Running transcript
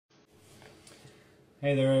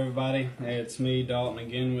Hey there, everybody. Hey, it's me, Dalton,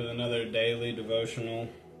 again with another daily devotional.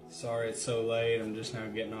 Sorry it's so late. I'm just now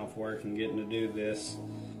getting off work and getting to do this.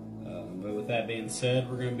 But with that being said,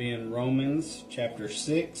 we're going to be in Romans chapter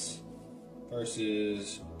 6,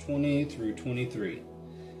 verses 20 through 23.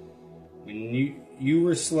 When you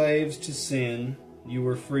were slaves to sin, you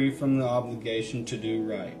were free from the obligation to do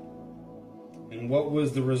right. And what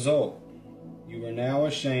was the result? You are now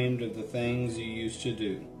ashamed of the things you used to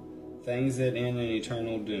do, things that end in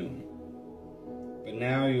eternal doom. But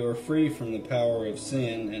now you are free from the power of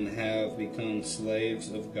sin and have become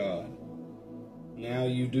slaves of God. Now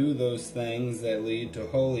you do those things that lead to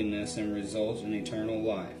holiness and result in eternal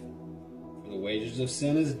life. For the wages of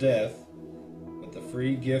sin is death, but the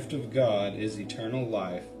free gift of God is eternal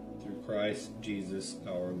life through Christ Jesus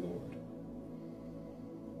our Lord.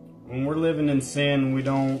 When we're living in sin, we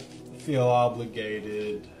don't feel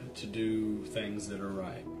obligated to do things that are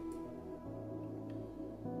right.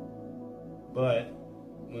 But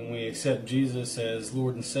when we accept Jesus as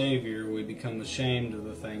Lord and Savior, we become ashamed of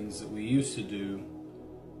the things that we used to do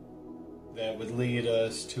that would lead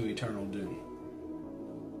us to eternal doom.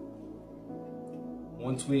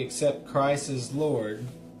 Once we accept Christ as Lord,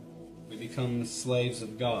 we become slaves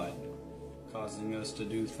of God, causing us to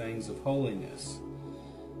do things of holiness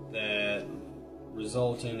that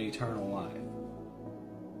result in eternal life.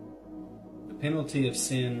 The penalty of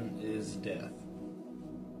sin is death.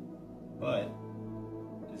 But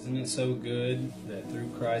isn't it so good that through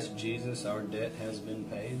Christ Jesus our debt has been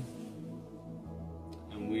paid?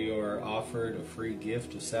 And we are offered a free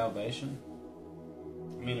gift of salvation?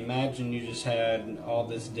 I mean, imagine you just had all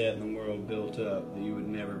this debt in the world built up that you would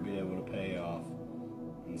never be able to pay off.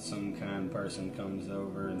 And some kind person comes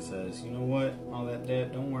over and says, you know what, all that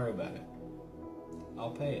debt, don't worry about it.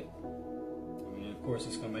 I'll pay it. I mean, of course,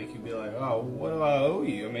 it's going to make you be like, oh, what do I owe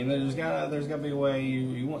you? I mean, there's got to be a way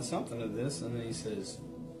you want something of this. And then he says,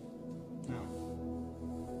 no,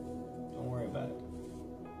 don't worry about it.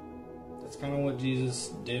 That's kind of what Jesus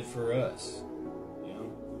did for us. You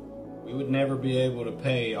know, we would never be able to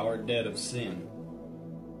pay our debt of sin.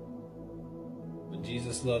 But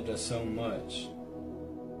Jesus loved us so much,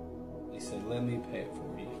 he said, let me pay it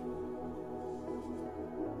for you.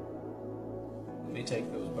 Let me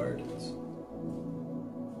take those burdens.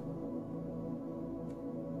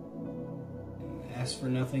 Ask for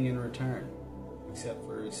nothing in return, except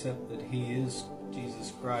that He is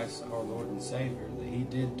Jesus Christ, our Lord and Savior, that He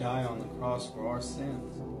did die on the cross for our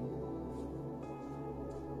sins.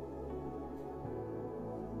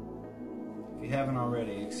 If you haven't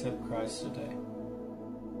already, accept Christ today.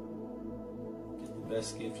 Get the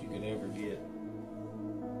best gift you could ever get.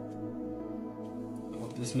 I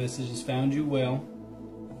hope this message has found you well.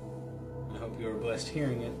 I hope you are blessed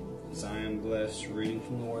hearing it, as I am blessed reading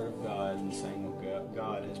from the Word of God and saying what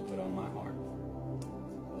God has put on my heart.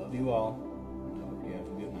 I love you all, and I hope you have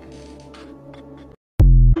a good